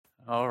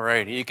All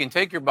right. You can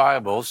take your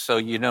Bibles so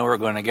you know we're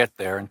going to get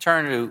there and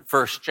turn to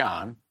 1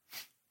 John.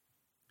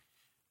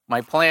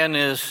 My plan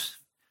is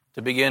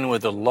to begin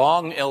with a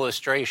long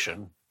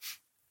illustration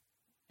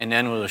and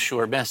end with a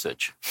short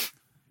message.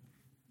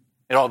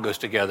 It all goes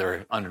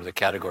together under the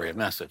category of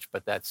message,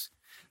 but that's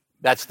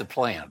the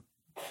plan.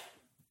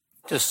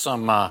 Just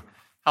some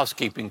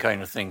housekeeping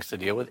kind of things to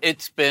deal with.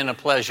 It's been a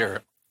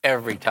pleasure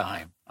every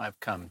time I've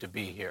come to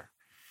be here.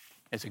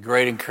 It's a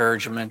great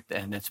encouragement,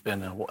 and it's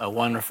been a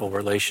wonderful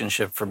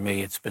relationship for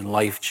me. It's been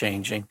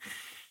life-changing,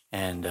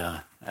 and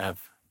it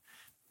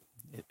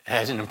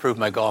hasn't improved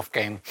my golf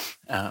game,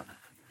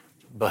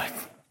 but,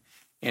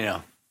 you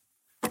know,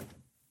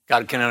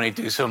 God can only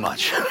do so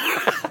much.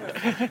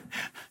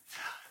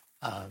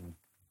 I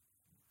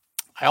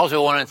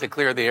also wanted to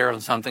clear the air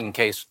on something in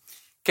case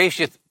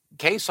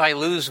I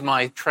lose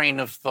my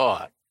train of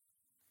thought,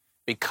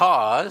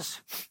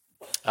 because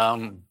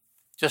I'm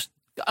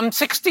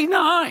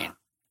 69.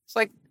 It's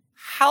like,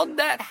 how'd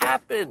that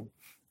happen?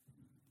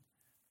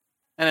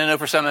 And I know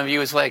for some of you,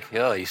 it's like,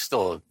 oh, you're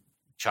still a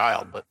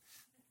child, but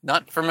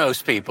not for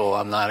most people.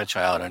 I'm not a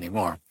child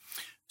anymore.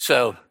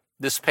 So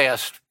this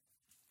past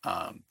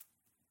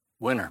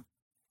winter,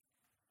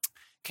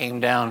 came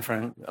down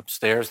from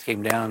upstairs,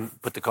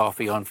 put the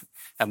coffee on,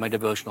 had my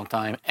devotional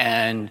time,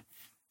 and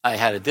I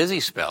had a dizzy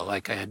spell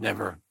like I had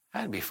never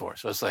had before.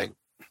 So it's like,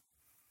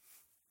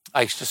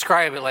 I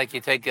describe it like you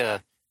take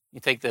the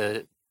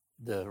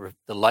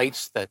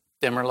lights, that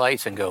dimmer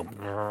lights, and go.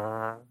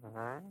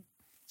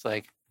 It's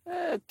like,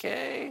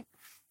 okay.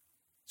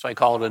 So I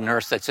called a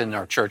nurse that's in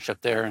our church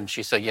up there, and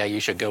she said, yeah, you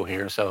should go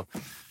here. So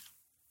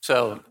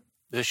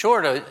the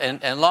short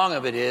and long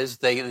of it is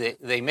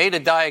they made a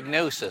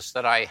diagnosis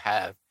that I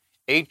have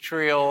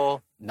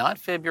atrial, not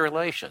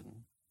fibrillation.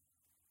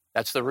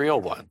 That's the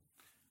real one.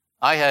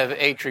 I have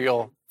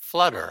atrial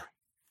flutter,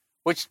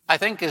 which I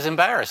think is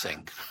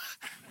embarrassing.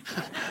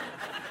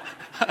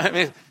 I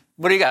mean,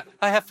 what do you got?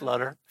 I have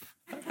flutter.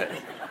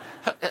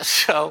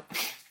 So,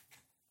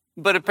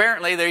 but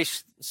apparently they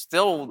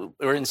still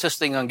were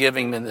insisting on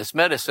giving me this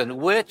medicine,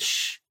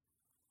 which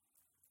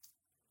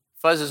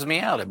fuzzes me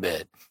out a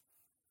bit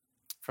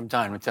from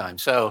time to time.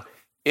 So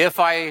if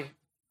I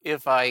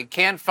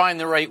can't find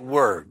the right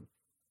word,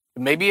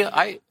 maybe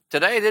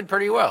today I did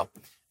pretty well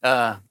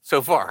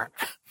so far.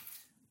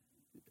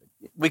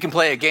 We can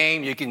play a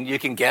game. You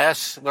can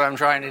guess what I'm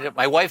trying to do.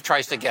 My wife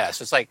tries to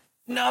guess. It's like,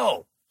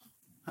 no.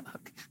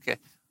 Okay.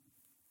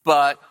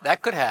 But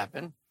that could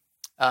happen.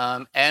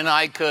 And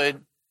I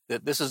could,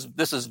 this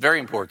is very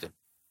important.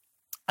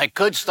 I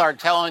could start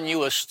telling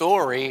you a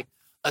story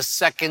a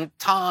second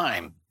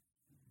time,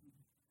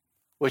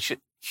 which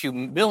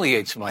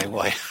humiliates my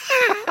wife.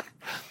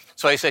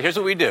 So I said, here's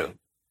what we do.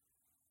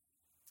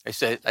 I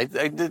said,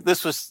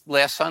 this was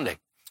last Sunday. It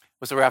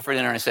was around for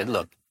dinner, and I said,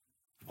 look,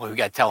 we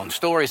got to tell them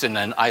stories, and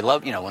then I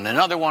love, and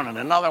another one,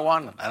 and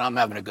I'm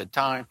having a good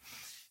time.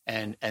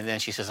 And then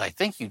she says, I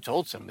think you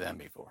told some of them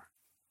before.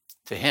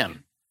 To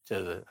him, to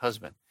the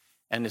husband.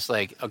 And it's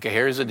like, okay,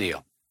 here's the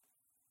deal.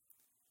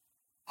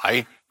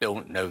 I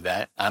don't know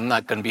that. I'm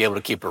not going to be able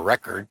to keep a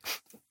record.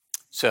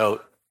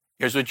 So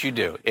here's what you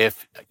do.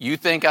 If you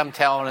think I'm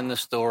telling the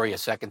story a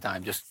second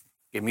time, just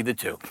give me the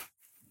 2.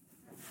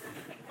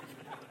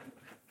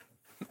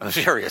 I'm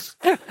serious.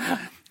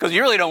 Because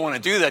you really don't want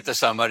to do that to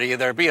somebody.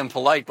 They're being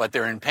polite, but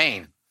they're in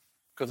pain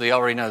because they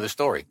already know the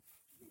story.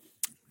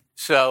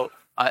 So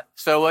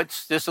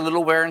it's just a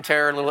little wear and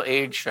tear, a little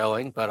age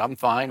showing, but I'm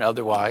fine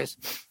otherwise.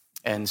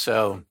 And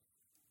so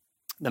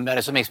the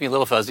medicine makes me a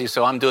little fuzzy,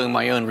 so I'm doing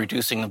my own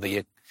reducing of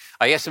the...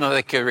 I asked them if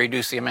they could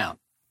reduce the amount.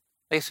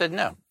 They said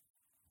no.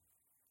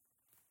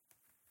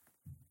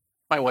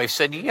 My wife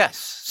said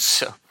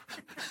yes.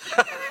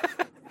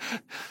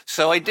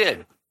 So I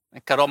did.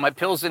 I cut all my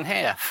pills in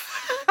half.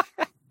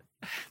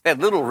 They had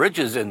little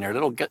ridges in there.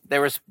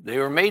 They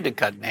were made to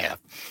cut in half.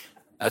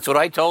 That's what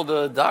I told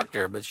the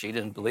doctor, but she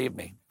didn't believe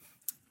me.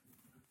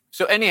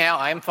 So anyhow,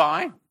 I'm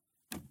fine.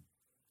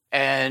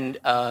 And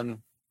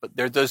but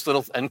there's those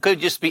little, and could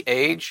just be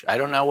age. I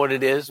don't know what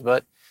it is,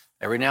 but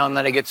every now and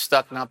then I get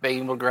stuck not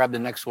being able to grab the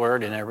next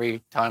word. And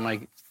every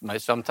time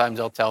sometimes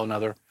I'll tell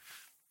another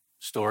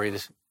story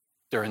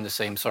during the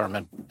same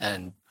sermon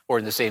or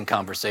in the same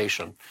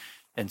conversation.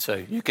 And so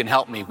you can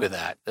help me with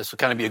that. This will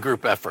kind of be a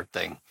group effort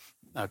thing.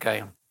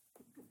 Okay.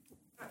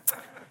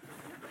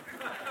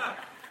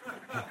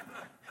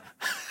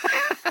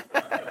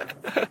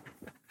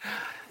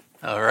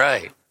 All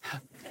right.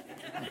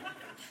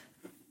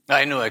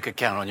 I knew I could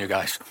count on you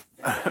guys.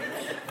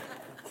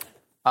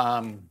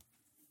 The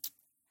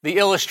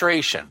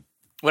illustration.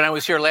 When I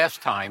was here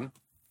last time,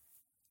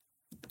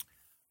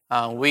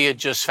 we had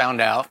just found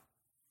out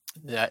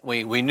that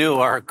we knew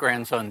our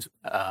grandson's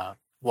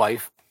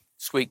wife,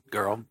 sweet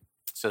girl.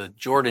 So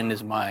Jordan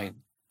is my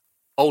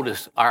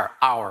oldest,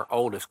 our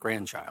oldest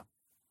grandchild.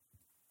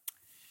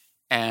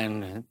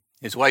 And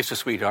his wife's a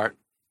sweetheart.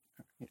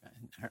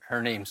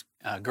 Her name's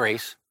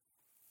Grace.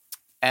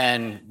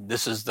 And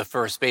this is the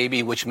first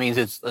baby, which means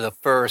it's the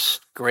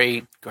first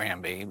great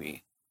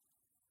grandbaby.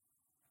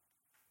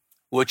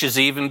 which is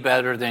even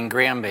better than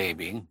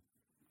grandbaby,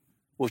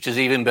 which is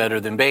even better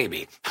than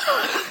baby.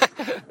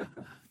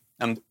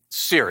 I'm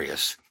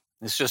serious.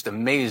 It's just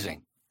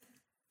amazing.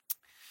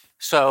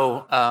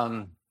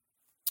 So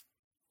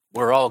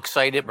we're all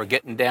excited. We're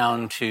getting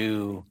down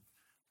to,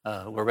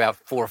 we're about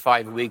 4 or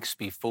 5 weeks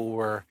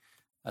before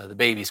the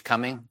baby's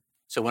coming.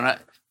 So when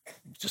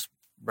just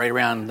right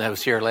around, I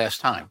was here last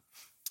time,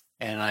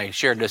 and I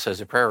shared this as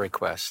a prayer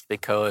request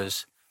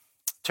because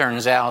it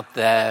turns out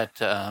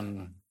that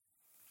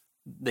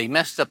they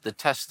messed up the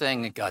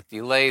testing. It got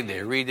delayed. They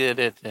redid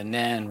it, and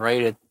then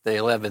right at the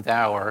 11th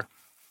hour,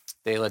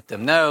 they let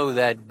them know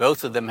that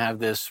both of them have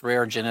this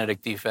rare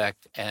genetic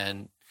defect,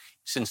 and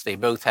since they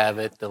both have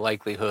it, the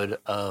likelihood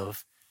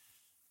of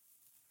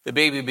the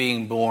baby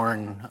being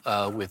born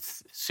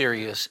with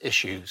serious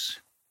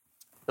issues,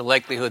 the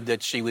likelihood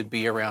that she would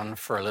be around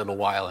for a little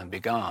while and be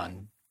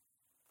gone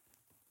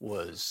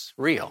was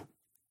real.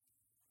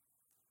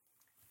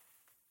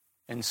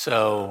 And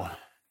so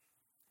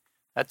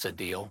that's a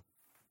deal.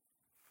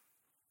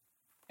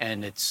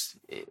 And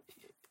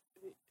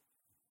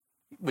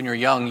when you're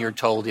young, you're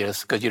told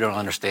yes because you don't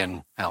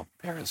understand how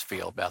parents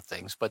feel about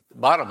things. But the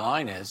bottom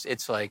line is,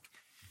 it's like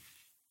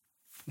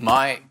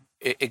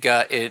it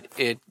got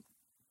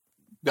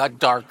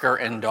darker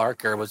and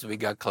darker as we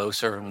got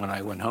closer, and when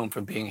I went home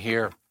from being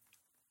here,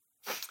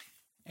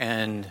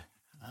 and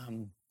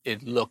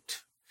it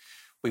looked.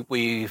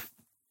 We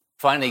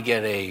finally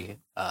get a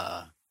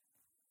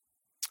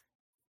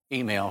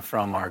email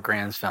from our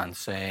grandson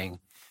saying,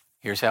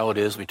 "Here's how it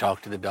is. We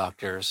talked to the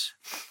doctors.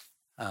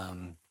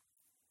 When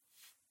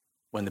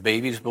the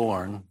baby's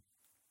born,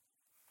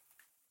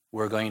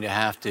 we're going to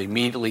have to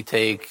immediately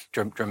take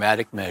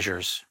dramatic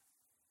measures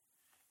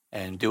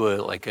and do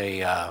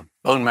a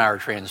bone marrow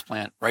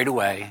transplant right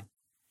away,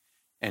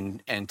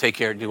 and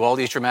do all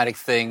these dramatic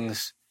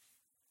things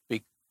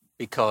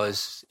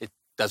because it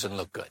doesn't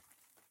look good."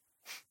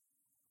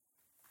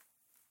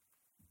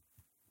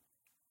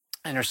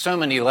 And there's so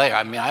many layers.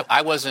 I mean,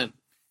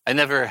 I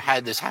never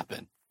had this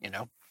happen,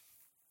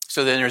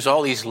 So then there's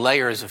all these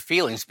layers of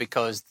feelings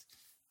because,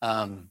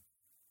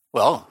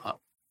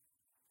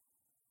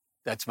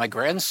 that's my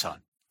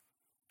grandson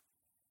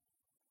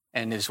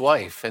and his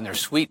wife, and they're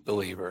sweet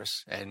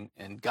believers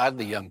and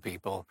godly young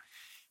people,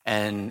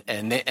 and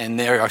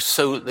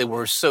they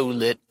were so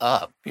lit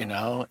up,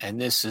 And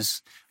this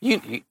is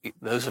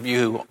those of you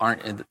who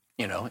aren't in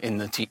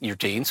your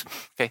teens,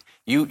 okay?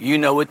 You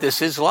know what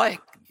this is like.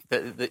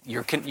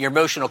 Your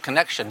emotional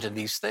connection to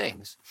these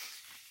things.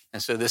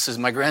 And so this is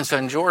my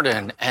grandson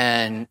Jordan,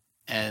 but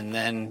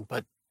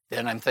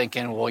then I'm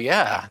thinking, well,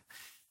 yeah,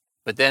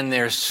 but then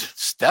there's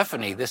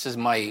Stephanie. This is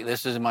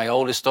my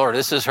oldest daughter.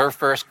 This is her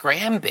first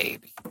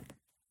grandbaby.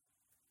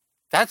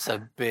 That's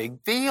a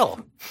big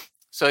deal.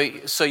 So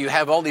you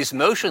have all these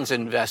emotions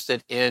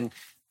invested in.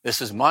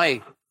 This is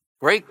my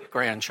great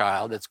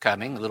grandchild that's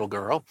coming, a little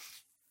girl,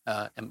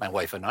 and my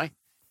wife and I.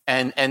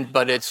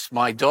 But it's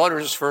my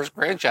daughter's first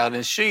grandchild,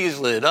 and she's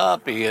lit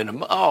up,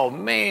 and oh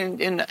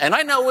man, and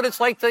I know what it's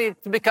like to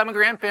become a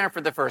grandparent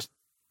for the first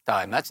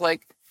time. That's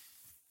like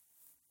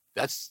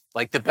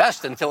the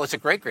best until it's a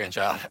great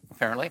grandchild,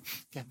 apparently.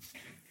 Yeah.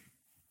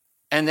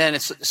 And then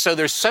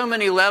there's so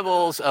many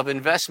levels of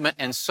investment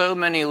and so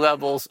many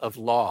levels of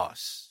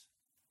loss,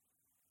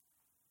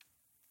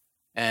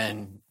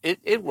 and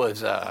it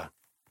was a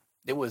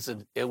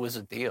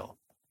deal.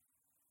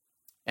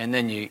 And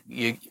then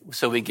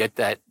so we get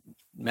that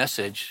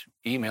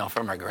email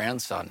from our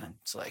grandson, and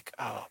it's like,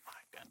 oh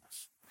my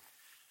goodness.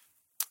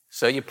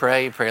 So you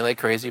pray like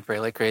crazy.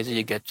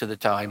 You get to the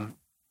time.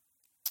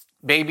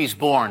 Baby's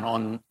born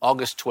on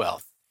August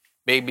 12th.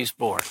 Baby's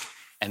born,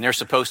 and they're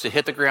supposed to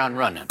hit the ground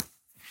running.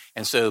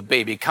 And so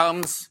baby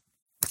comes.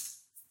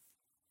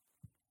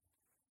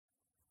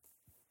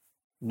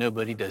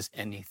 Nobody does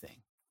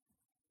anything.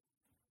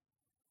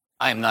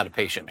 I am not a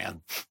patient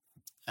man.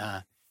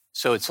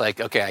 So it's like,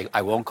 okay,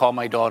 I won't call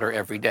my daughter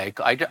every day.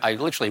 I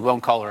literally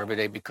won't call her every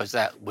day because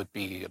that would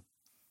be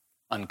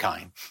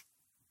unkind.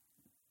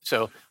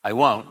 So I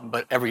won't,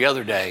 but every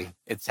other day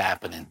it's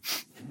happening.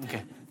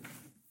 Okay.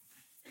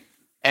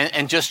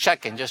 And just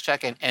checking.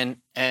 And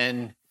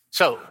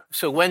so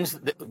when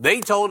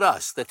they told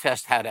us the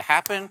test had to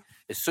happen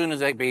as soon as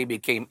that baby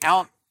came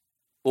out,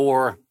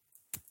 or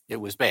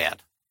it was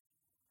bad.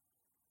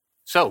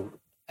 So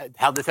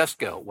how'd the test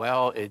go?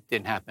 Well, it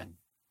didn't happen.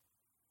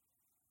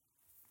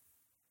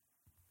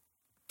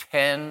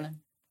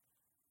 10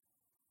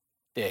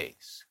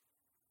 days.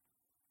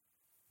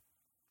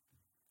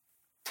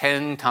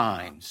 10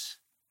 times.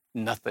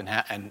 Nothing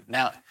happened.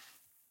 And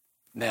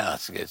now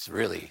it's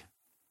really,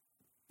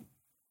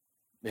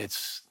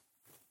 it's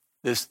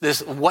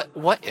this,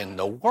 what in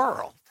the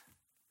world?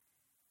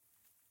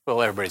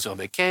 Well, everybody's on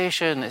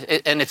vacation,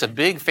 and it's a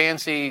big,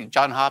 fancy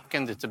Johns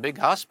Hopkins. It's a big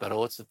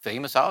hospital. It's a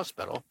famous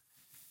hospital.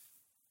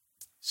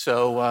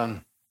 So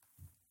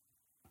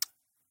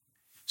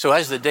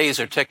as the days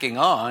are ticking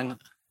on,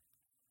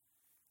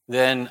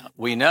 then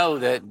we know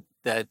that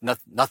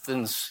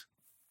nothing's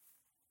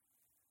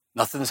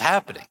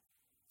happening.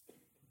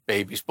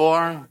 Baby's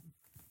born,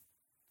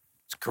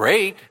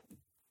 Great.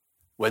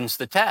 When's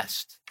the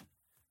test?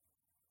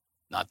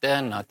 Not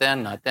then, not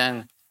then, not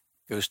then.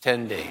 Goes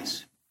 10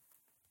 days.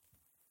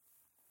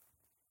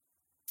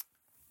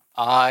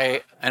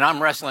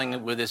 I'm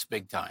wrestling with this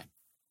big time.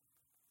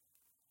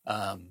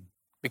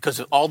 Because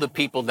of all the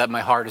people that my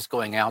heart is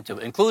going out to,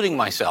 including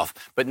myself,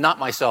 but not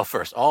myself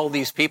first. All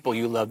these people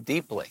you love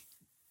deeply.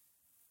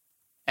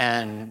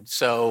 And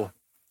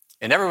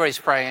everybody's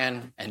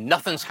praying and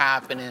nothing's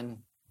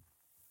happening.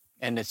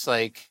 And it's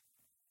like,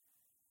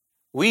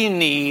 we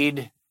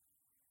need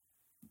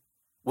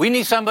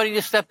somebody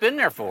to step in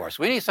there for us.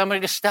 We need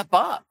somebody to step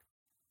up.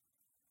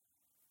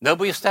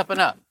 Nobody's stepping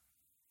up.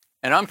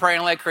 And I'm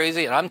praying like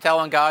crazy, and I'm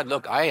telling God,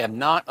 look, I am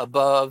not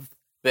above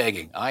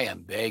begging. I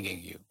am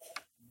begging you.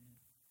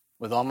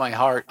 With all my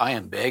heart, I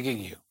am begging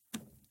you.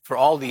 For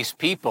all these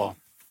people,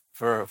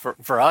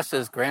 for us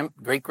as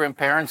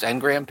great-grandparents and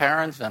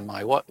grandparents, and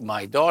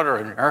my daughter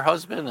and her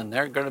husband, and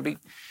they're going to be,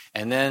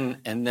 and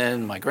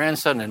then my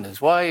grandson and his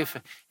wife,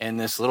 and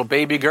this little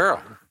baby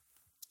girl.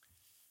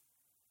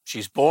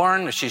 She's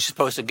born. She's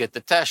supposed to get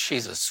the test.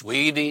 She's a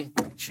sweetie.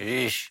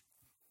 Sheesh.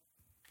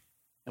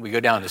 And we go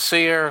down to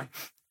see her,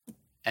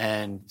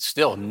 and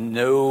still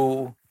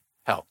no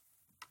help.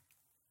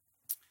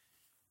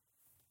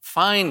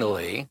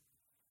 Finally,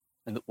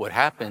 what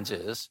happens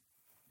is,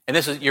 and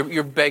this is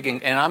you're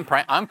begging, and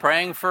I'm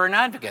praying for an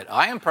advocate.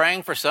 I am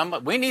praying for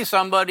somebody. We need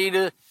somebody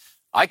to.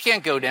 I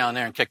can't go down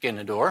there and kick in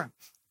the door.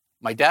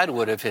 My dad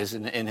would have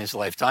in his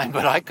lifetime,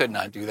 but I could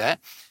not do that.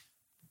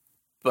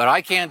 But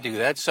I can't do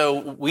that. So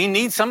we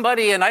need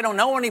somebody, and I don't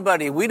know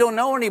anybody. We don't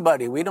know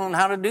anybody. We don't know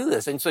how to do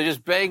this. And so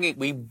just begging,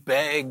 we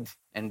begged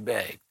and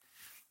begged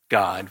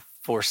God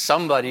for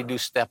somebody to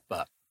step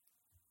up.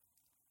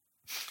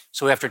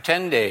 So after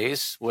 10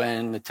 days,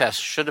 when the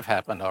test should have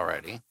happened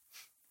already,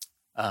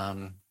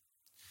 God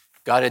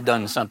had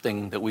done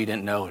something that we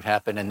didn't know would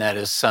happen, and that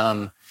is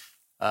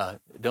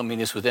don't mean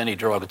this with any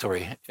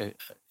derogatory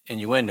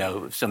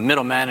innuendo, some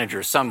middle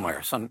managers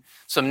somewhere, some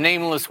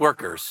nameless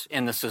workers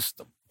in the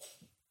system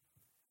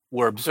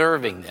were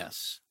observing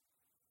this,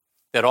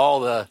 that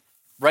all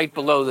right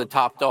below the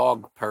top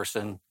dog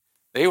person,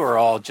 they were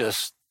all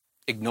just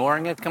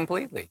ignoring it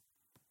completely.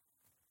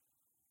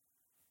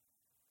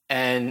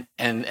 And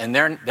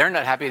they're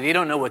not happy. They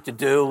don't know what to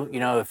do.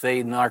 If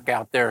they narc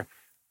out their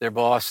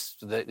boss,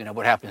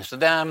 what happens to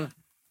them.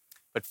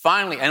 But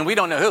finally, and we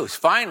don't know who.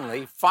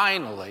 Finally,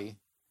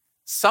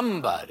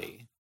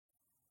 somebody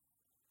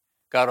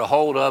got a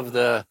hold of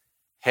the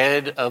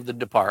head of the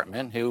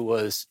department, who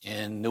was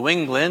in New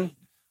England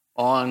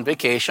on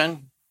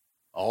vacation,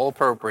 all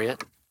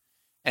appropriate,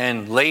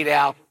 and laid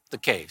out the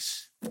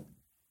case.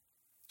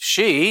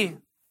 She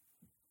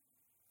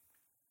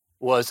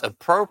was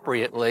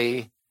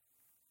appropriately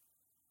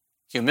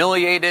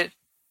humiliated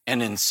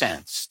and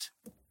incensed.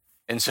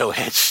 And so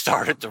it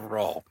started to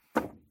roll.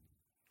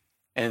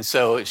 And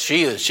so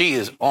she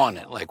is on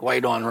it, like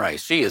white on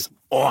rice. She is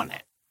on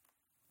it.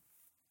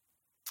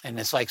 And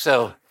it's like,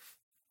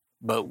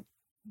 but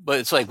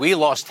it's like we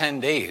lost 10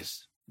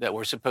 days that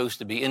were supposed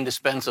to be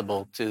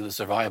indispensable to the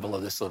survival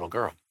of this little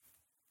girl.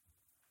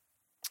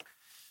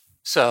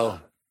 So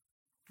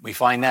we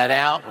find that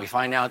out.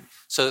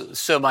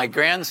 So my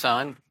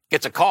grandson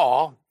gets a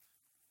call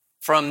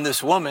from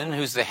this woman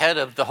who's the head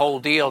of the whole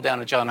deal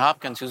down at Johns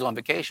Hopkins, who's on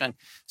vacation,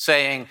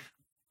 saying,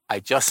 I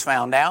just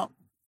found out.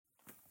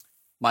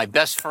 My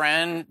best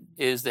friend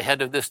is the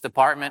head of this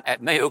department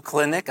at Mayo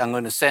Clinic. I'm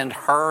going to send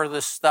her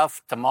this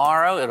stuff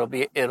tomorrow.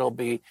 It'll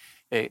be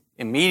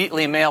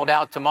immediately mailed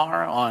out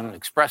tomorrow on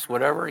Express,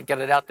 whatever, get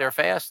it out there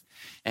fast.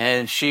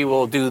 And she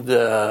will do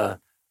the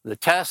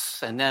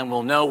tests, and then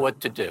we'll know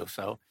what to do.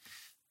 So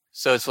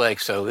it's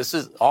like, this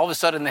is all of a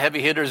sudden the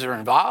heavy hitters are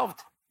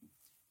involved,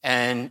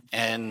 and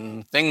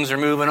things are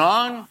moving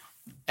on.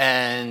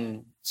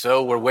 And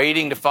so we're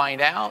waiting to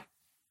find out.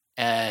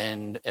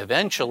 And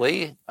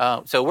eventually,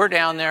 so we're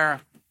down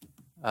there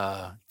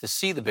to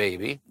see the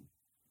baby.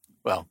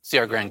 Well, see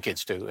our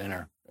grandkids too, and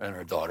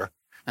her daughter.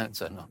 And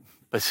so no.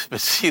 But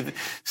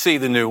see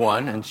the new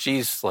one, and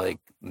she's like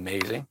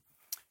amazing.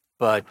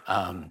 But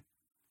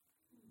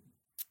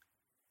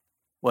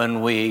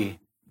when we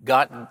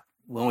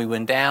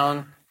went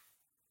down,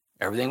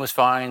 everything was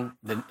fine.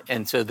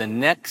 And so the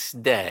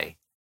next day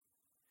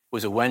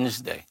was a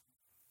Wednesday.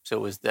 So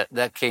it was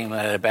that came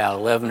at about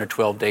 11 or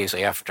 12 days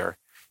after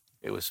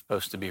it was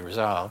supposed to be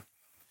resolved.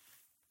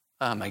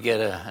 I get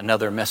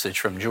another message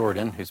from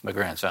Jordan, who's my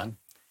grandson,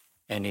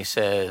 and he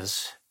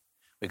says,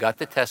 we got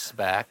the tests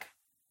back,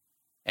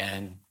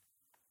 and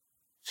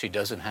she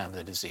doesn't have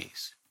the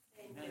disease.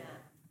 Amen.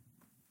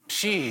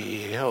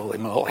 Gee, holy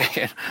moly.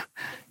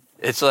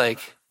 It's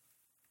like,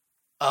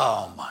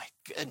 oh my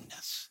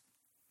goodness.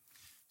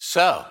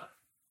 So,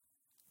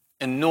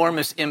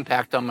 enormous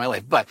impact on my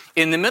life. But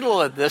in the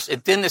middle of this,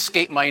 it didn't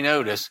escape my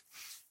notice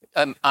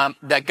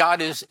that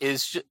God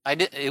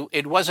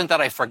it wasn't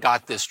that I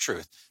forgot this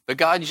truth, but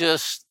God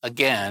just,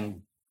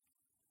 again,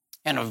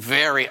 in a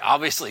very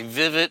obviously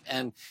vivid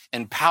and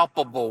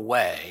palpable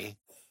way,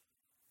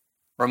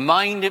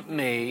 reminded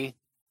me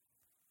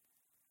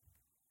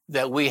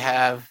that we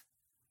have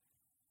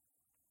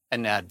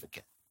an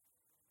advocate.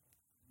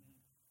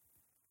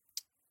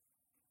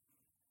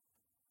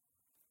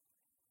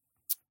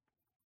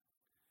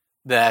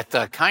 That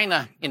kind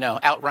of,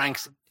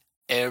 outranks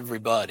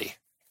everybody.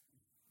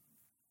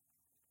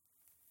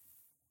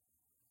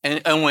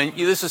 And when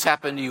this has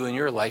happened to you in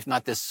your life,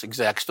 not this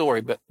exact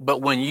story,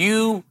 but when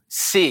you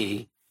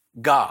see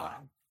God,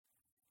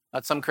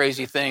 not some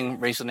crazy thing,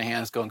 raising the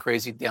hands, going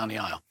crazy down the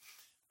aisle.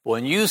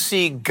 When you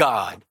see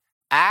God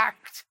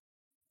act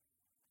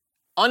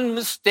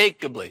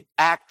unmistakably,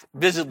 act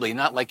visibly,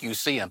 not like you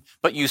see him,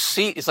 but you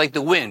see, it's like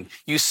the wind.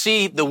 You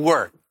see the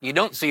work. You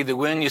don't see the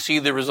wind, you see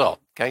the result,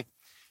 okay?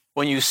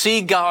 When you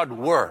see God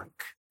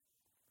work,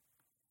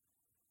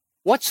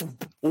 what's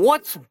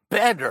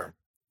better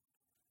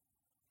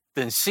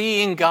than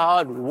seeing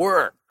God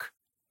work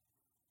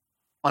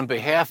on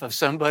behalf of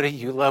somebody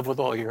you love with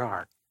all your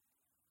heart?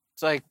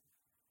 It's like,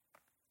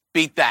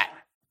 beat that.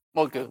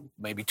 Well,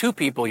 maybe two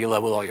people you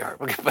love with all your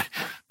heart, okay,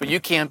 but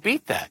you can't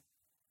beat that.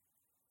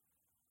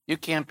 You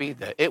can't beat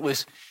that. It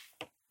was,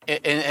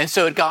 and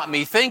so it got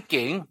me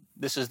thinking.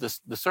 This is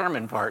the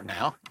sermon part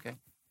now. Okay,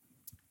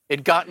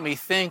 it got me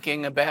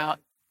thinking about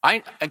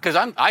I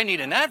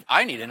need an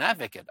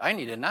advocate. I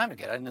need an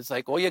advocate, and it's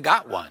like, well, you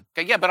got one.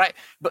 Okay, yeah,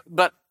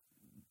 but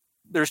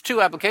there's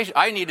two applications.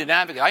 I need an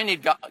advocate. I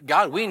need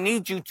God. We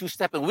need you to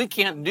step in. We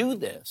can't do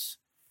this.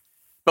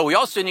 But we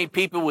also need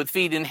people with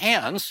feet and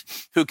hands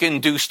who can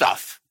do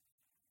stuff.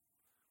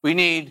 We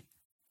need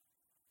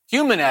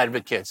human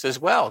advocates as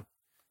well,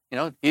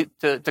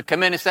 to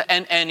come in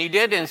and he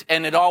did,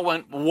 and it all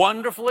went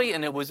wonderfully,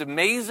 and it was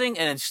amazing,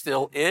 and it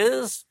still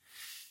is.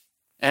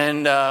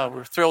 And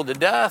we're thrilled to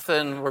death,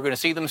 and we're going to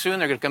see them soon.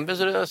 They're going to come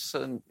visit us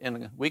in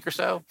a week or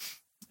so.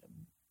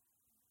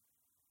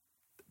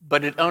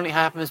 But it only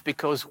happens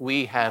because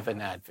we have an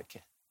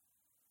advocate.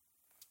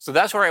 So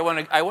that's where I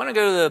want to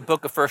go to the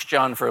book of 1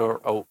 John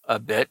for a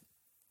bit,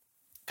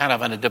 kind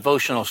of in a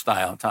devotional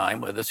style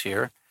time with us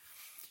here.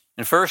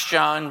 In 1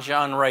 John,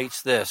 John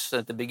writes this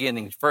at the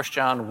beginning, 1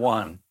 John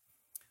 1.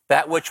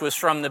 That which was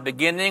from the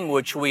beginning,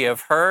 which we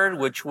have heard,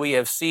 which we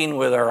have seen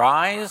with our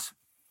eyes,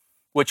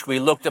 which we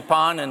looked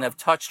upon and have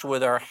touched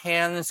with our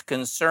hands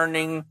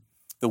concerning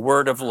the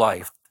word of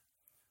life.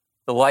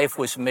 The life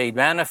was made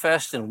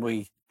manifest, and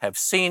we have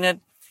seen it,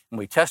 and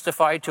we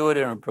testify to it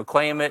and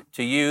proclaim it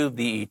to you,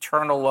 the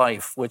eternal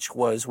life, which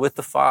was with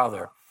the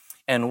Father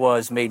and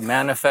was made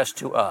manifest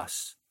to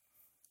us.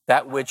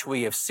 That which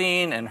we have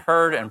seen and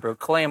heard and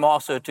proclaim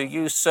also to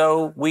you,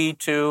 so we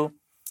too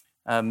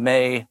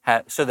may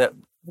have, so that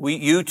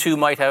you too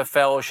might have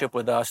fellowship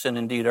with us, and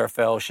indeed our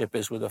fellowship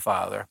is with the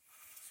Father,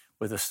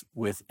 with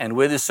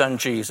His Son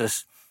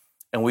Jesus.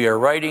 And we are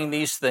writing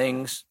these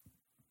things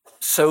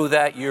so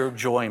that your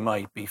joy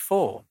might be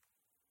full.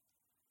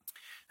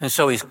 And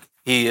so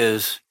he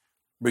is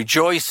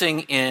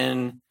rejoicing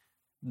in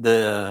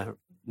the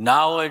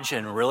knowledge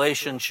and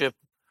relationship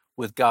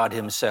with God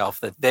himself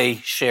that they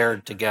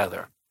shared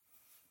together.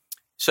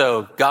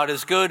 So God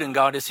is good, and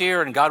God is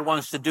here, and God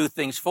wants to do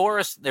things for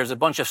us. There's a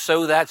bunch of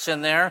so that's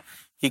in there.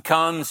 He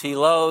comes, he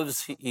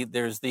loves,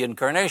 there's the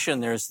incarnation,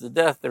 there's the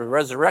death, the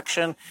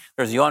resurrection,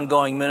 there's the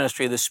ongoing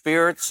ministry of the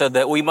Spirit, so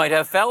that we might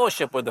have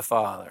fellowship with the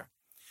Father.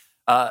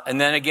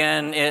 And then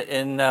again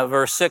in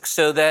verse 6,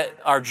 so that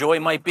our joy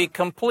might be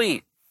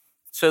complete.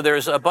 So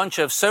there's a bunch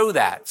of so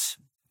that's,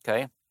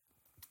 okay?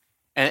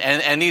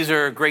 And these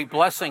are great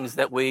blessings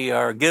that we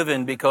are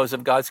given because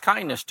of God's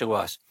kindness to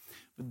us.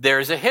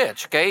 There's a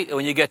hitch, okay?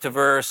 When you get to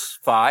verse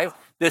 5,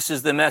 this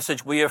is the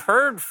message we have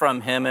heard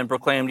from him and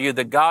proclaimed to you,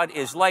 that God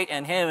is light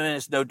and him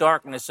is no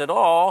darkness at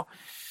all.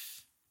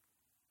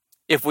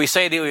 If we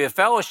say that we have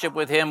fellowship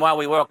with him while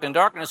we walk in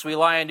darkness, we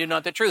lie and do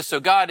not the truth. So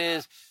God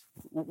is,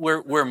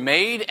 we're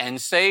made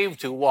and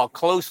saved to walk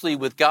closely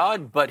with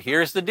God, but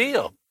here's the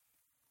deal.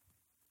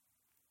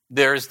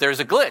 There's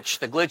a glitch.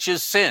 The glitch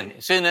is sin.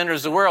 Sin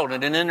enters the world,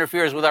 and it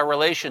interferes with our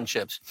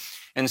relationships.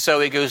 And so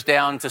he goes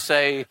down to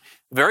say,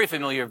 very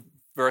familiar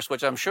verse,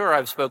 which I'm sure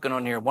I've spoken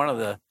on here one of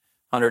the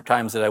 100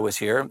 times that I was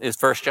here, is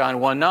 1 John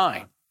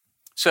 1:9.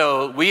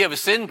 So we have a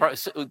sin.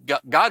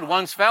 God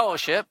wants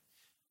fellowship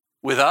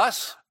with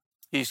us.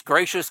 He's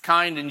gracious,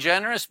 kind, and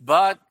generous,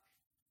 but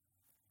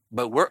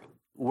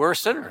we're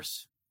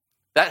sinners.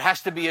 That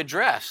has to be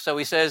addressed. So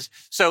he says,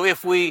 so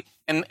if we,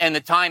 and the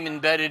time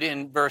embedded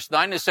in verse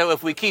 9 is, so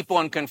if we keep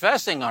on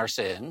confessing our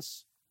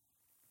sins,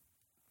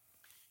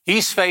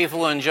 he's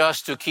faithful and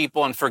just to keep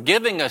on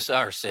forgiving us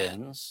our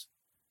sins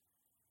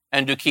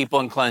and to keep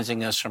on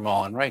cleansing us from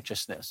all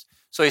unrighteousness.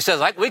 So he says,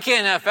 like, we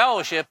can't have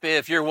fellowship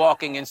if you're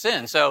walking in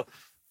sin. So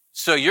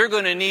you're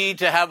going to need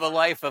to have a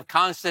life of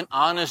constant,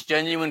 honest,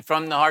 genuine,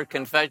 from the heart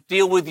confess.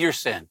 Deal with your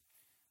sin,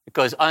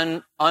 because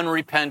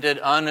unrepented,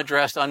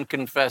 unaddressed,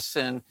 unconfessed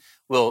sin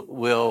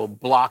will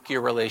block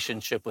your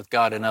relationship with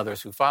God and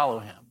others who follow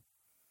him.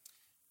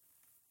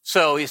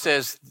 So he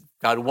says,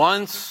 God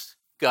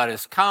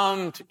has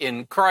come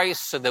in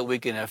Christ so that we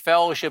can have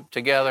fellowship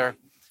together,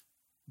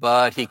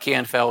 but he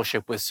can't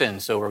fellowship with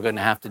sin. So we're going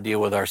to have to deal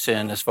with our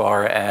sin as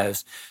far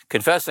as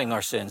confessing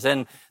our sins.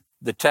 And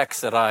the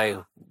text that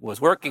I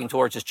was working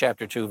towards is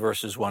chapter 2,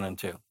 verses 1 and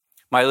 2.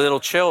 My little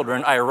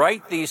children, I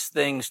write these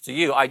things to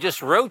you. I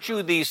just wrote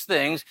you these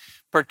things,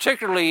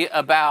 particularly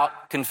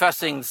about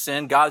confessing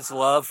sin, God's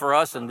love for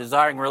us and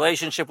desiring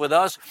relationship with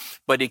us,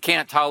 but he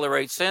can't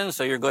tolerate sin,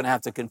 so you're going to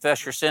have to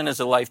confess your sin as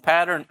a life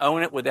pattern,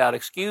 own it without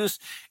excuse,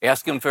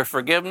 ask him for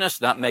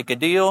forgiveness, not make a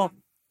deal.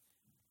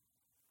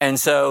 And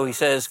so he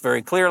says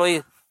very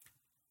clearly,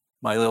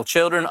 my little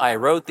children, I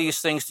wrote these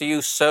things to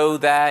you so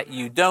that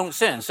you don't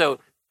sin. So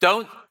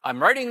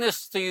I'm writing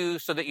this to you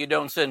so that you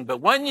don't sin,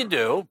 but when you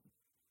do,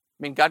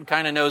 I mean, God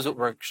kind of knows what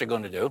we're actually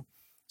going to do.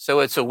 So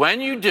it's a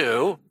when you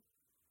do,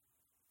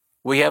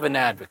 we have an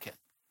advocate.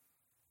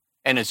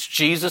 And it's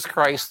Jesus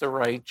Christ the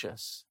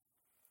righteous.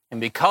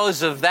 And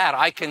because of that,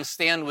 I can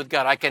stand with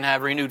God. I can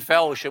have renewed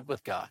fellowship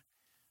with God.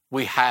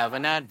 We have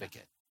an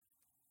advocate.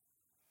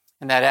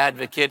 And that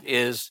advocate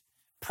is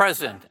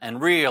present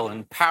and real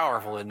and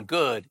powerful and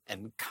good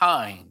and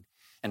kind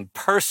and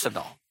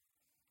personal.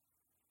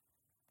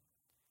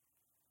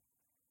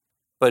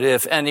 But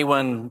if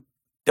anyone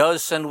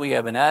does sin, we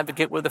have an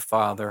advocate with the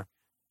Father,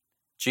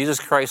 Jesus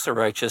Christ the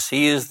righteous.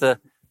 He is the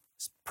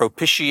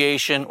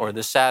propitiation or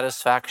the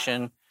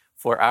satisfaction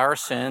for our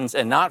sins,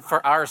 and not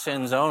for our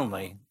sins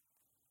only,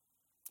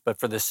 but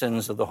for the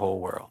sins of the whole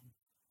world.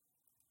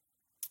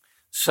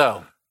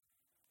 So,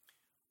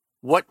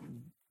 what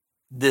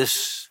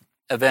this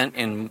event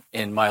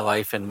in my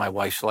life and my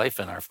wife's life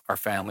and our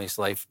family's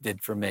life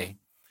did for me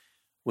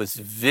was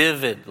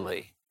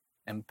vividly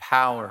and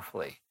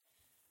powerfully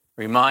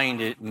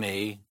reminded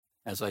me,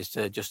 as I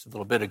said just a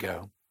little bit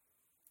ago,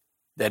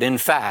 that in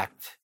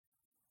fact,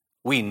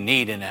 we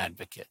need an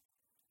advocate.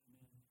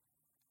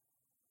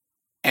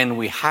 And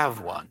we have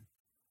one,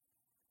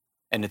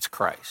 and it's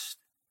Christ.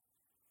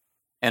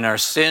 And our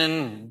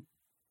sin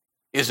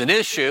is an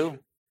issue,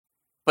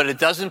 but it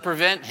doesn't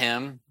prevent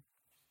him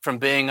from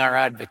being our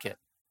advocate.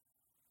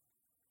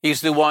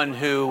 He's the one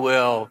who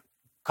will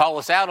call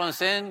us out on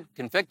sin,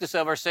 convict us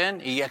of our sin.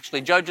 He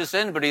actually judges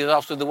sin, but he's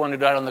also the one who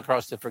died on the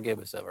cross to forgive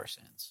us of our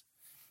sins.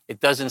 It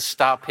doesn't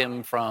stop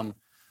him from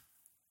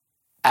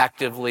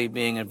actively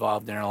being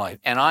involved in our life.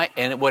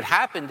 And what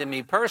happened to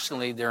me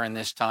personally during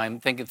this time,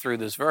 thinking through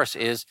this verse,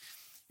 is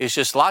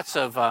just lots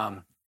of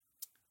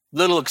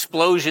little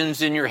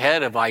explosions in your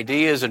head of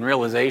ideas and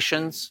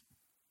realizations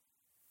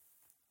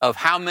of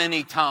how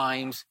many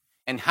times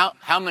and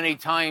how many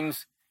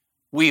times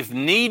we've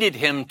needed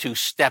him to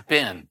step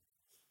in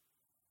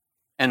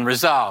and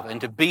resolve and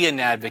to be an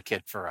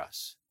advocate for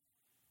us.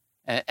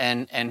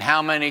 And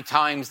how many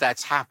times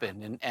that's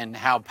happened and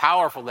how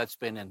powerful that's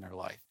been in their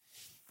life.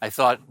 I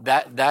thought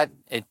that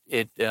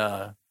it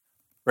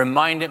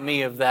reminded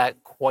me of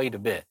that quite a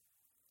bit.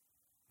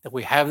 That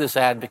we have this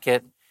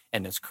advocate,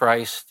 and it's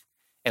Christ,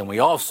 and we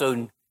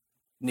also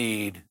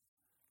need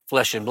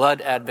flesh and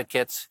blood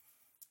advocates.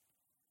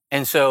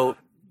 And so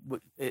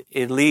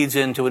it leads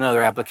into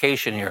another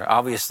application here.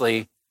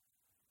 Obviously,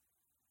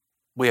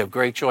 we have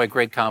great joy,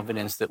 great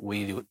confidence that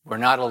we're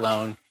not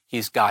alone.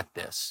 He's got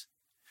this.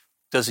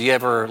 Does he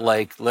ever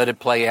let it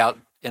play out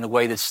in a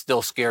way that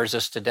still scares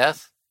us to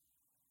death?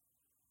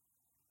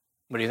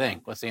 What do you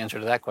think? What's the answer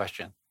to that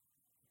question?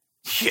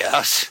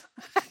 Yes.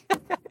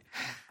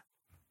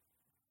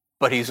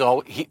 But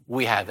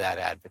we have that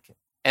advocate.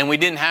 And we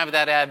didn't have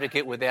that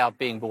advocate without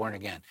being born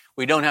again.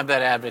 We don't have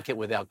that advocate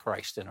without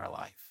Christ in our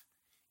life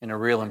in a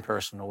real and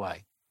personal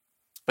way.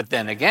 But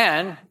then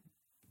again,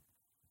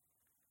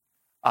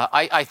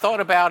 I thought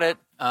about it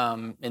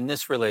in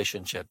this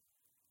relationship.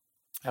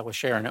 I was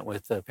sharing it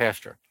with the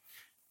pastor.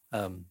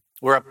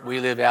 We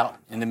live out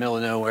in the middle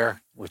of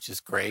nowhere, which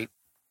is great.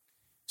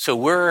 So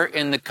we're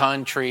in the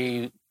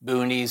country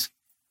boonies,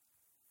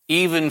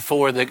 even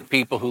for the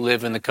people who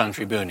live in the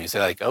country boonies.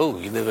 They're like, oh,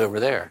 you live over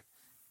there.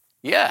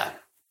 Yeah.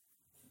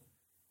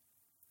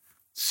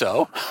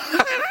 So,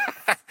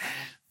 well,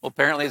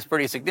 apparently it's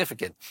pretty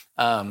significant.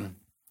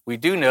 We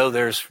do know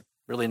there's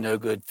really no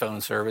good phone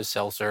service,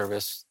 cell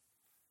service,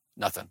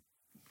 nothing.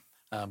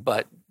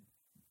 But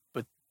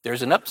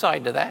there's an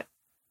upside to that.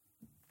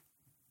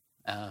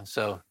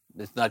 So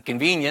it's not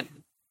convenient,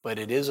 but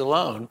it is a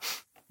loan.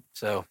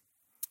 So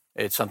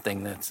it's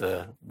something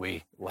that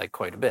we like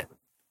quite a bit.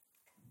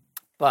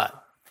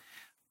 But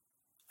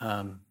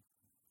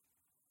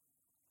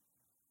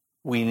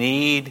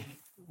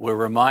we're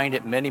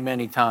reminded many,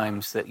 many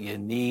times that you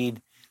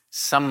need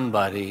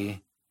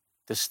somebody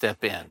to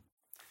step in.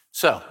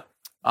 So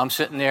I'm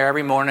sitting there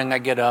every morning. I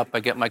get up, I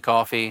get my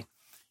coffee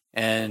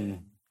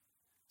and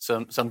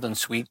something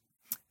sweet,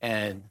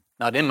 and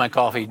not in my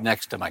coffee,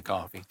 next to my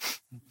coffee.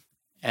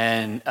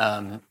 And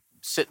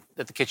sit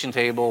at the kitchen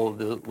table.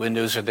 The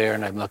windows are there,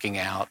 and I'm looking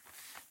out.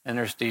 And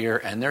there's deer,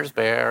 and there's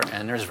bear,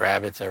 and there's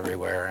rabbits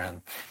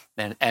everywhere.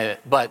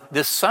 But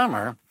this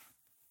summer,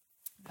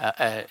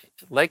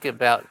 like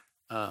about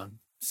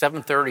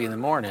 7:30 in the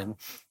morning,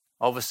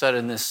 all of a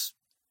sudden this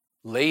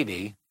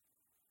lady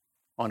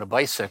on a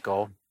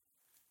bicycle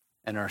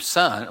and her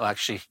son, well,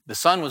 actually the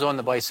son was on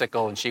the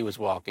bicycle and she was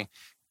walking,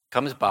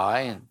 comes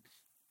by and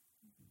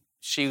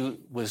she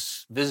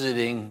was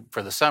visiting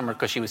for the summer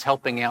because she was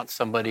helping out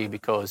somebody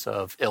because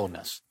of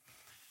illness.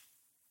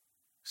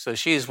 So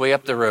she's way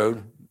up the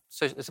road.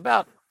 So it's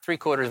about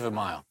 3/4 of a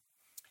mile.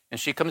 And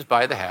she comes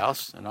by the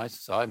house, and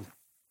I'm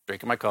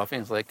drinking my coffee,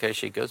 and it's like, okay,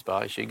 she goes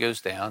by, she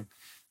goes down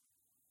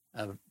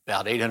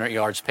about 800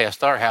 yards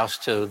past our house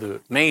to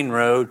the main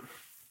road,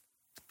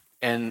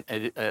 and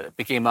it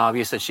became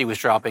obvious that she was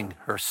dropping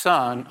her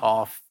son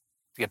off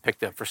to get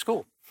picked up for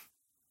school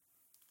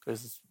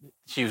because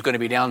she was going to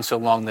be down so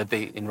long that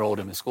they enrolled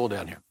him in school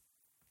down here.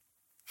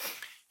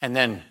 And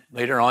then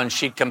later on,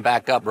 she'd come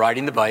back up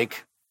riding the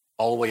bike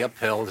all the way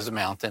uphill. There's a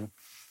mountain,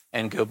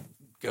 and go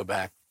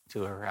back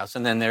to her house.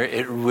 And then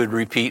it would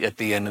repeat at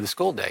the end of the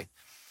school day.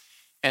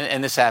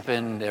 And this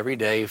happened every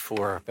day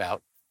for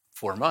about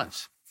 4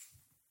 months.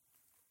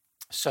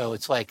 So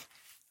it's like,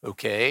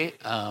 okay,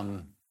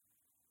 on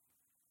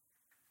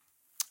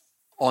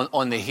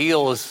the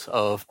heels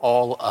of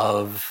all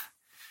of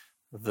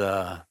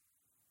the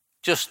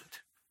just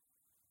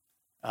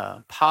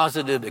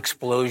positive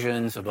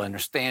explosions of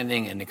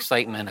understanding and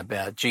excitement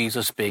about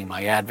Jesus being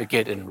my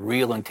advocate in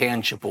real and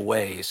tangible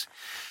ways,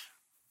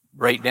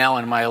 right now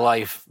in my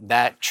life,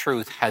 that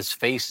truth has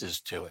faces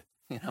to it.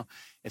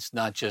 It's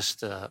not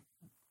just a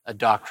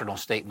doctrinal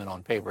statement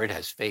on paper; it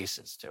has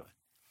faces to it.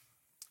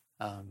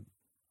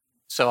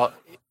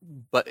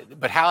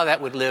 But how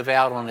that would live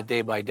out on a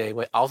day by day,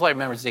 all I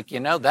remember is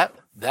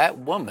that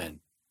woman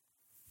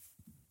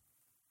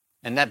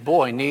and that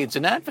boy needs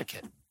an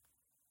advocate. And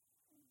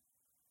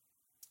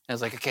I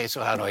was like, okay,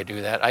 so how do I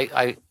do that?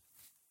 I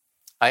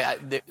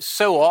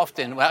so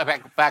often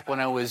back when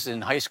I was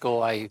in high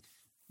school, I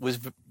was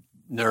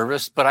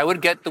nervous, but I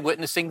would get the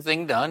witnessing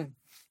thing done.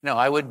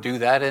 I would do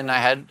that, and I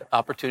had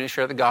opportunity to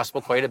share the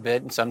gospel quite a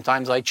bit, and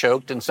sometimes I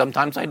choked, and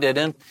sometimes I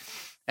didn't,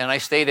 and I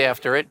stayed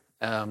after it.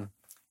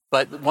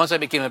 But once I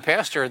became a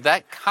pastor,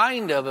 that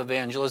kind of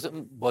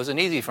evangelism wasn't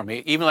easy for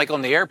me, even like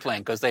on the airplane,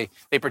 because they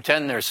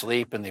pretend they're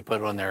asleep and they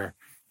put on their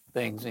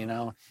things,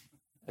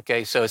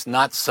 Okay, so it's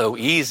not so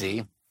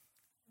easy.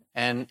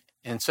 And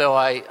so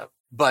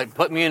but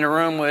put me in a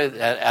room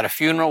at a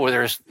funeral where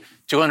there's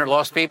 200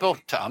 lost people,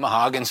 I'm a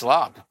hog and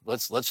slop.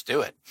 Let's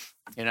do it.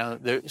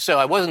 So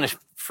I wasn't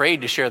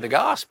afraid to share the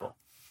gospel.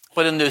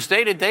 But in those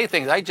day-to-day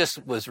things, I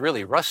just was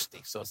really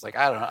rusty. So it's like,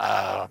 I don't know,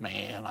 oh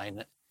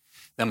man,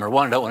 number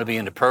one, I don't want to be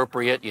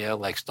inappropriate,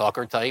 like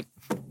stalker type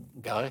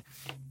guy.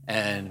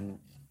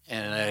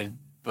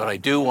 But I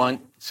do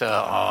want, so,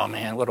 oh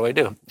man, what do I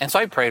do? And so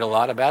I prayed a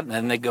lot about it, and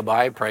then they go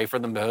by, I pray for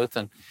them both.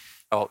 And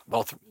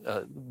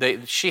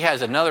she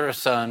has another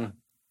son.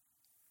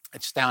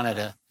 It's down at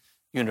a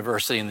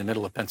university in the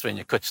middle of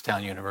Pennsylvania,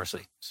 Kutztown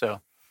University.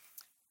 So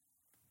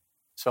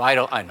I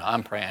know,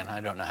 I'm praying. I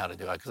don't know how to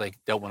do it because I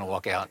don't want to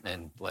walk out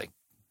and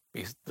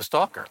be the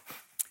stalker.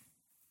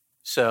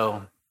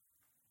 So,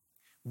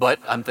 but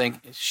I'm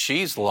thinking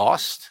she's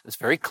lost. It's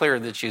very clear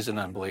that she's an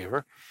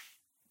unbeliever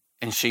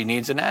and she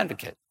needs an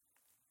advocate.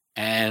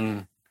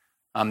 And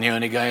I'm the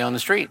only guy on the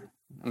street.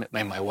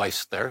 My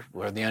wife's there.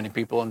 We're the only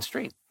people on the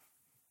street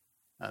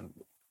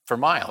for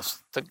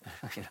miles.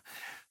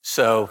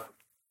 So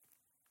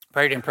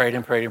prayed and prayed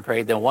and prayed and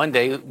prayed. Then one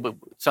day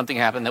something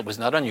happened that was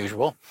not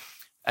unusual.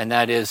 And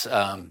that is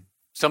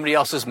somebody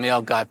else's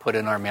mail got put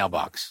in our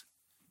mailbox.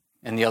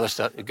 And the other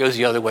stuff, it goes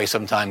the other way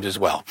sometimes as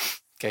well.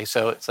 Okay,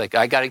 so it's like,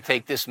 I got to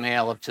take this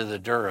mail up to the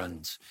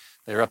Durans.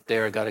 They're up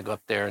there, I got to go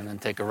up there and then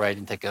take a right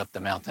and take it up the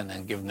mountain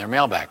and give them their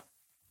mail back.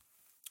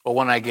 Well,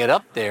 when I get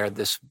up there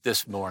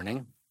this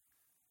morning,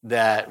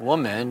 that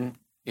woman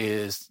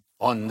is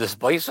on this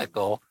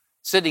bicycle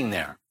sitting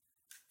there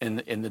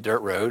in the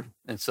dirt road.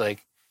 It's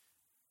like,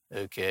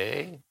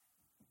 okay,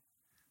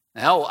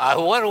 now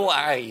what do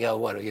I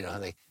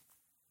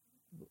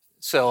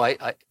So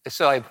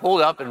I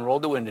pulled up and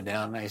rolled the window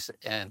down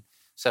and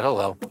said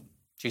hello.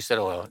 She said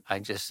hello. I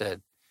just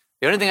said,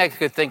 the only thing I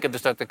could think of to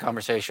start the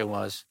conversation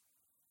was,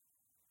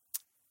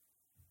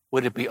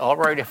 would it be all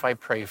right if I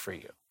pray for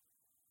you?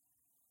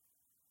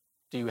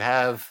 Do you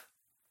have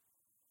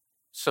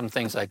some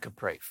things I could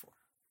pray for?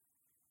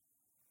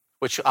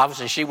 Which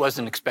obviously she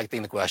wasn't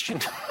expecting the question.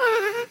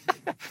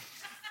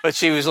 But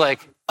she was like,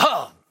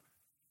 oh,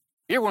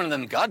 you're one of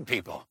them God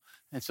people.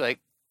 It's like,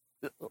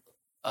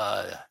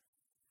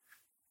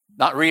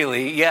 not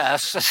really,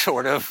 yes,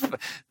 sort of.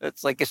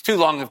 It's like, it's too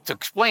long to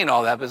explain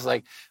all that, but it's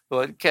like,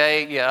 well,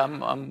 okay, yeah,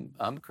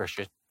 I'm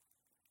Christian.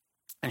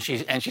 And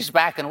she's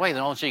backing away.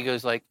 Then all she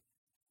goes like,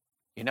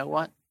 you know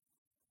what?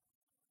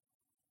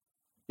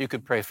 You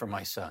could pray for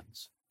my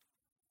sons.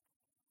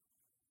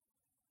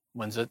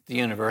 One's at the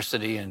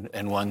university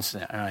and one's,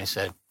 and I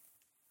said,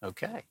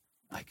 okay,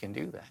 I can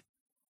do that.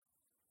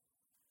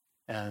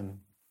 And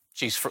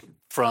she's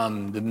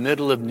from the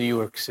middle of New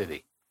York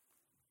City.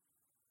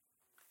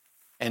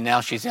 And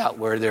now she's out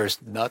where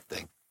there's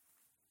nothing.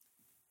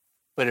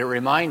 But it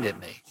reminded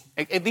me.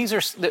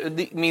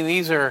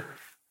 These are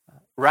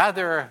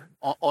rather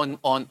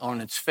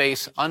on its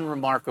face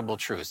unremarkable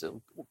truths.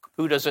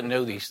 Who doesn't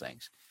know these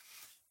things?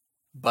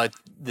 But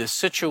the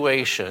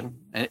situation,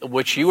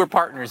 which you were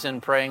partners in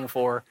praying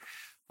for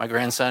my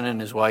grandson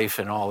and his wife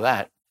and all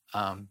that,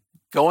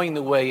 going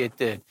the way it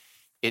did,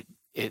 it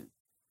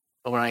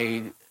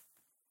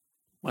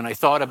when I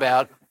thought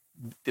about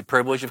the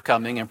privilege of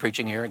coming and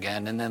preaching here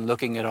again, and then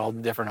looking at all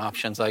the different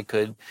options I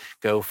could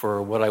go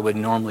for what I would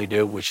normally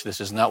do, which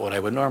this is not what I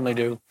would normally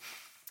do,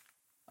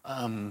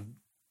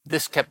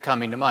 this kept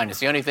coming to mind. It's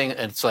the only thing,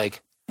 it's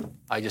like,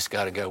 I just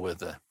got to go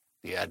with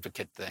the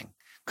advocate thing,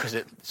 because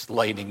it's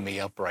lighting me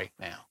up right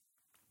now.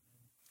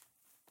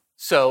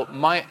 So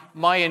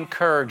my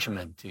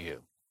encouragement to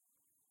you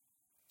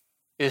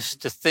is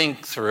to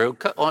think through,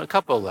 on a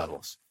couple of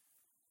levels,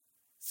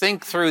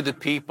 think through the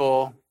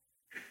people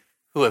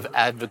who have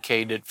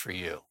advocated for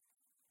you.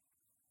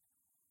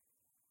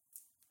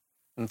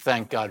 And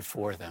thank God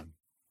for them.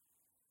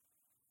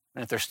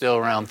 And if they're still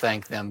around,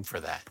 thank them for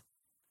that.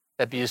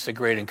 That'd be just a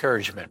great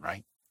encouragement,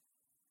 right?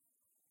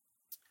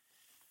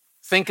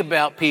 Think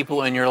about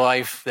people in your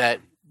life that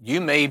you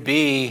may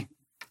be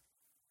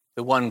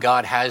the one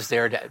God has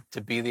there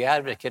to be the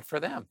advocate for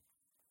them.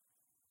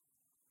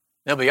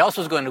 Nobody else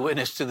was going to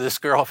witness to this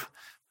girl,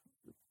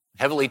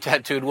 heavily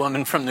tattooed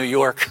woman from New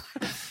York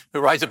who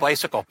rides a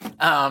bicycle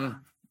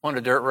on a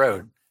dirt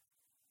road.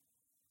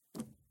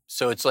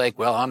 So it's like,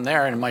 well, I'm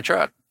there in my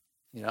truck,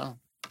 you know.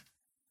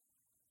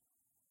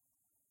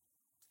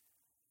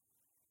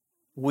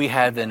 We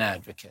have an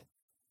advocate.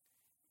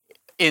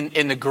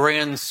 In the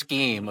grand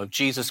scheme of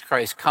Jesus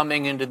Christ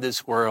coming into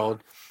this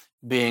world,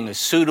 being a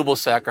suitable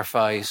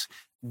sacrifice,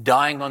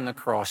 dying on the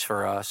cross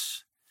for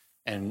us,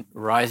 and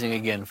rising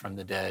again from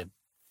the dead,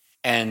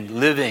 and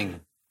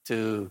living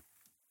to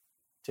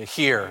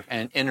hear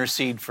and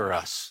intercede for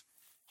us,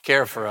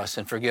 care for us,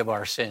 and forgive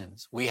our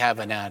sins. We have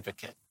an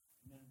advocate.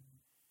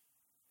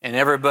 And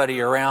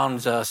everybody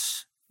around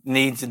us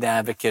needs an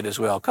advocate as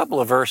well. A couple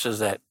of verses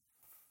that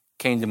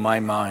came to my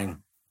mind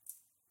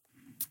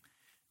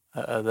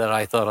that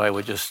I thought I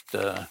would just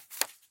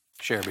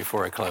share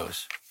before I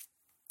close.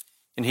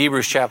 In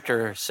Hebrews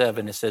chapter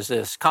 7, it says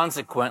this: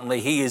 consequently,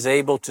 he is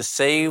able to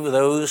save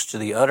those to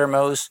the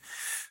uttermost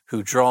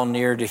who draw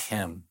near to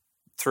him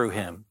through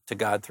him, to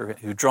God through him,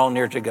 who draw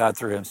near to God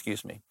through him,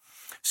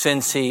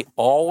 since he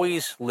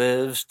always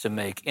lives to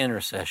make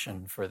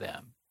intercession for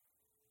them.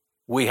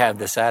 We have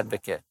this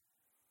advocate.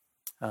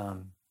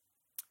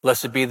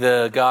 Blessed be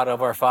the God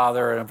of our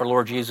Father and of our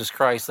Lord Jesus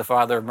Christ, the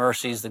Father of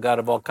mercies, the God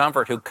of all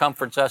comfort, who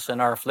comforts us in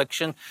our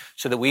affliction,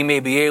 so that we may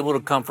be able to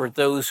comfort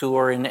those who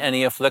are in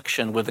any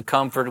affliction with the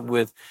comfort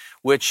with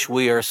which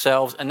we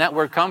ourselves, and that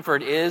word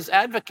comfort is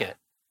advocate.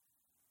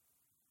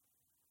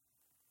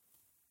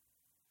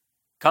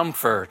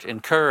 Comfort,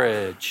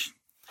 encourage.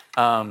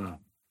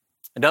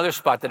 Another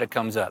spot that it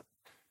comes up,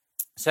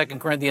 2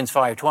 Corinthians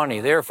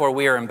 5:20, therefore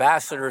we are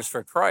ambassadors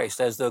for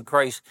Christ, as though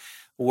Christ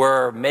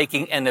were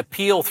making an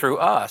appeal through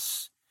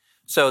us.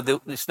 So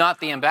it's not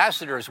the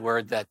ambassador's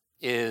word that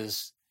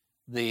is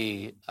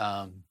the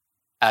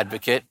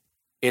advocate.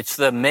 It's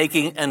the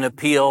making an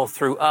appeal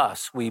through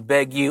us. We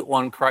beg you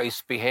on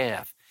Christ's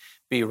behalf,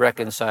 be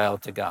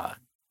reconciled to God.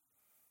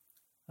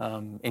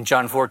 In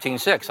John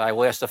 14:6, I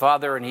will ask the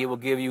Father and he will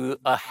give you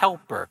a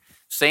helper.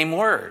 Same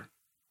word,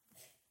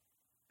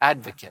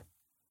 advocate.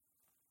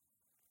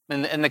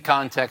 And the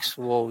context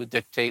will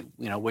dictate,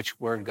 which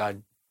word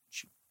God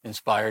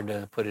inspired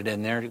to put it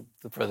in there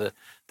for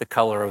the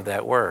color of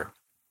that word.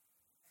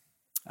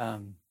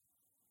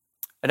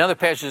 Another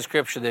passage of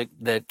scripture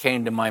that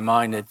came to my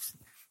mind that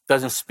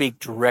doesn't speak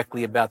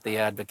directly about the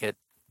advocate,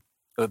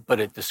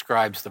 but it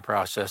describes the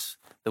process,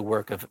 the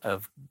work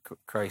of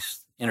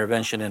Christ's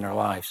intervention in our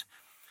lives.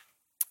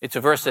 It's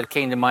a verse that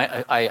came to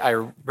mind. I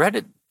read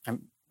it.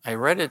 I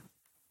read it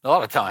a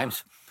lot of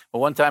times. But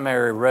one time I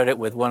read it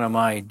with one of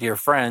my dear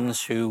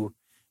friends who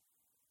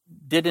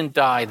didn't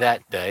die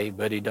that day,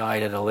 but he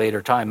died at a later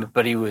time.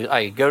 But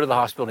I go to the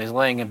hospital and he's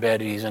laying in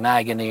bed, he's in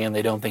agony, and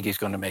they don't think he's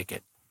going to make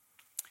it.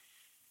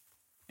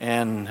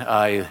 And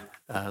I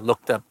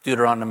looked up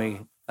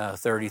Deuteronomy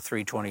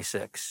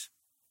 33:26.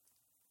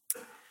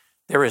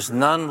 There is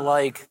none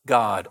like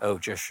God, O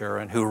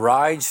Jeshurun, who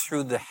rides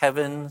through the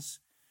heavens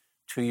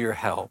to your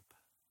help.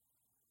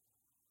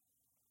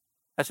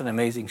 That's an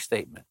amazing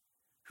statement.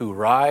 Who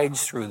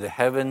rides through the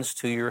heavens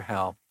to your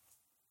help,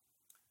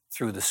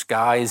 through the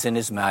skies in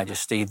his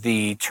majesty.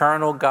 The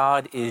eternal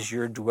God is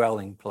your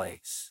dwelling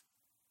place,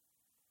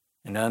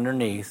 and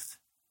underneath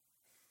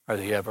are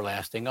the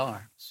everlasting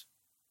arms.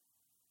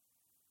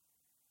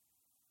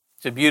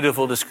 It's a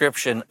beautiful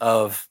description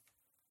of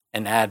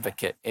an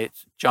advocate.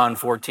 It's John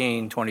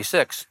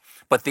 14:26.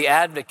 But the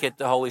advocate,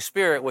 the Holy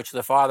Spirit, which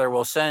the Father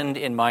will send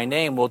in my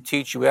name, will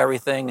teach you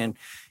everything and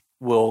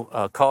will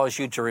cause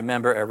you to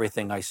remember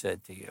everything I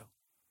said to you.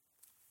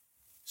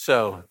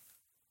 So,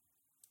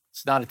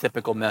 it's not a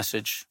typical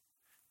message,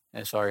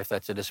 and sorry if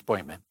that's a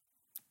disappointment,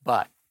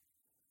 but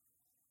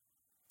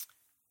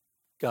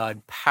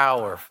God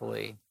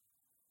powerfully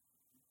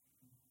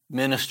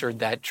ministered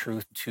that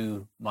truth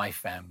to my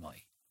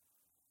family,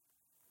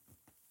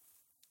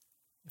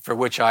 for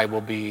which I will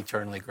be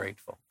eternally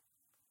grateful.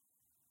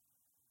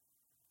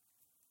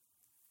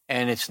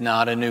 And it's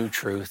not a new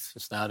truth.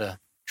 It's not a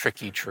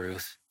tricky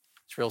truth.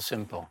 It's real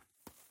simple.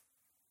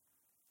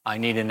 I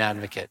need an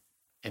advocate,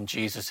 and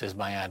Jesus is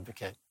my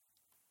advocate.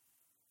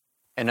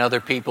 And other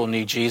people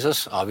need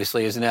Jesus,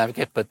 obviously, as an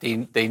advocate, but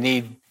they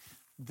need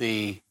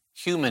the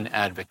human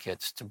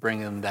advocates to bring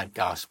them that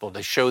gospel,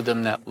 to show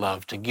them that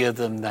love, to give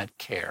them that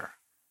care,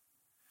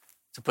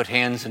 to put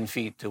hands and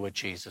feet to what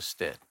Jesus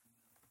did.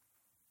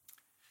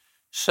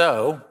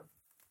 So,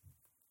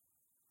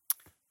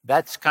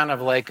 that's kind of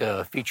like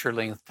a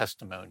feature-length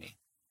testimony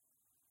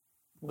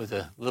with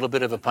a little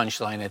bit of a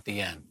punchline at the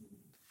end.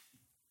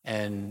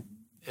 And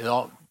it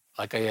all,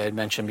 like I had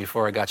mentioned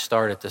before I got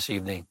started this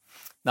evening,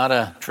 not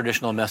a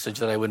traditional message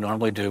that I would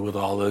normally do with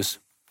all those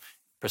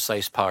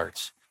precise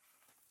parts.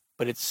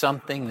 But it's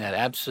something that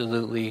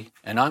absolutely,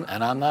 and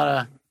I'm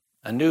not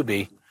a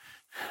newbie,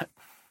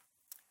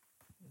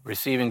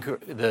 receiving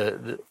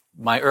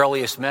my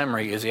earliest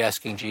memory is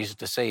asking Jesus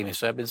to save me.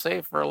 So I've been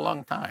saved for a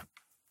long time.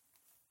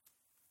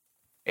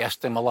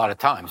 Asked him a lot of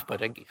times,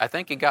 but I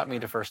think he got me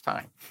the first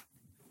time.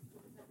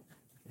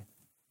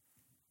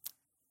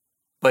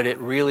 But it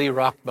really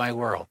rocked my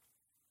world.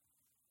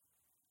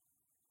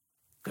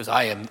 Because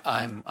I'm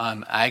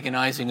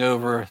agonizing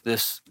over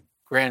this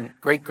great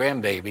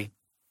grandbaby,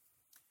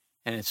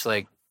 and it's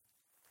like,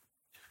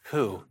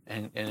 who?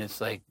 And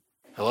it's like,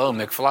 hello,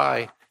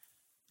 McFly.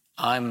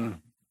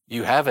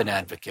 You have an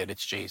advocate.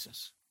 It's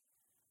Jesus,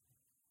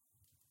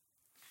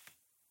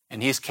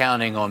 and he's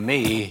counting on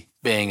me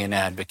being an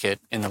advocate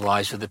in the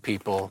lives of the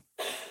people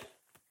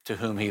to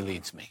whom he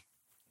leads me.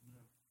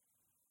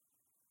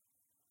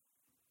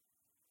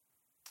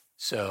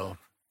 So,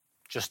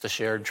 just a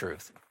shared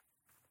truth.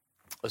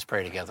 Let's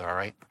pray together, all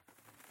right?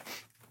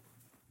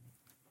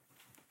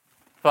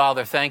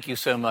 Father, thank you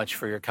so much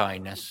for your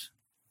kindness.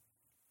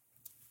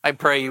 I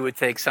pray you would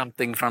take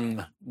something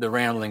from the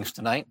ramblings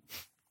tonight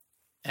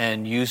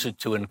and use it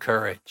to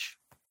encourage.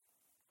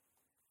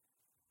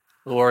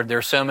 Lord, there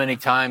are so many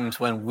times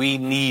when we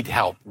need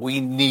help.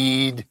 We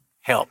need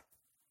help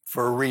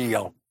for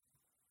real.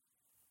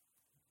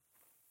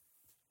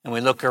 And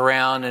we look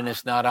around and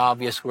it's not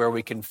obvious where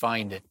we can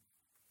find it.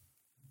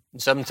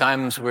 And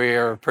sometimes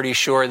we're pretty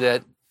sure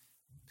that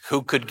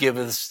who could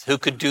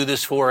do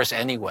this for us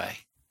anyway?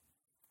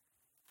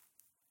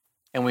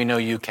 And we know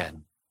you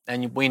can.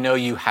 And we know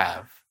you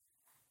have.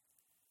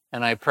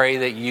 And I pray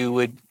that you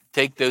would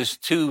take those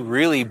two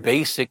really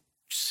basic,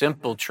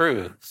 simple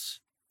truths,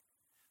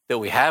 that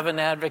we have an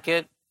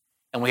advocate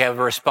and we have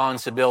a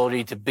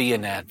responsibility to be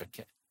an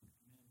advocate.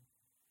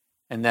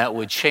 And that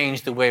would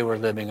change the way we're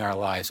living our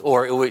lives,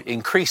 or it would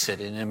increase it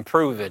and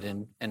improve it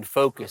and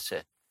focus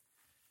it.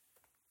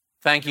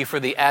 Thank you for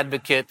the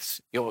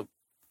advocates,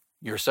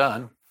 your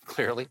son,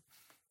 clearly,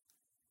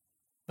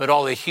 but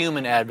all the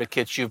human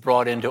advocates you've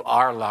brought into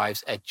our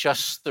lives at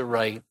just the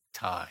right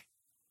time.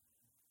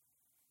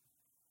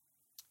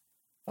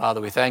 Father,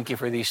 we thank you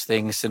for these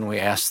things and we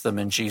ask them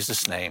in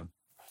Jesus' name.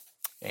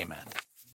 Amen.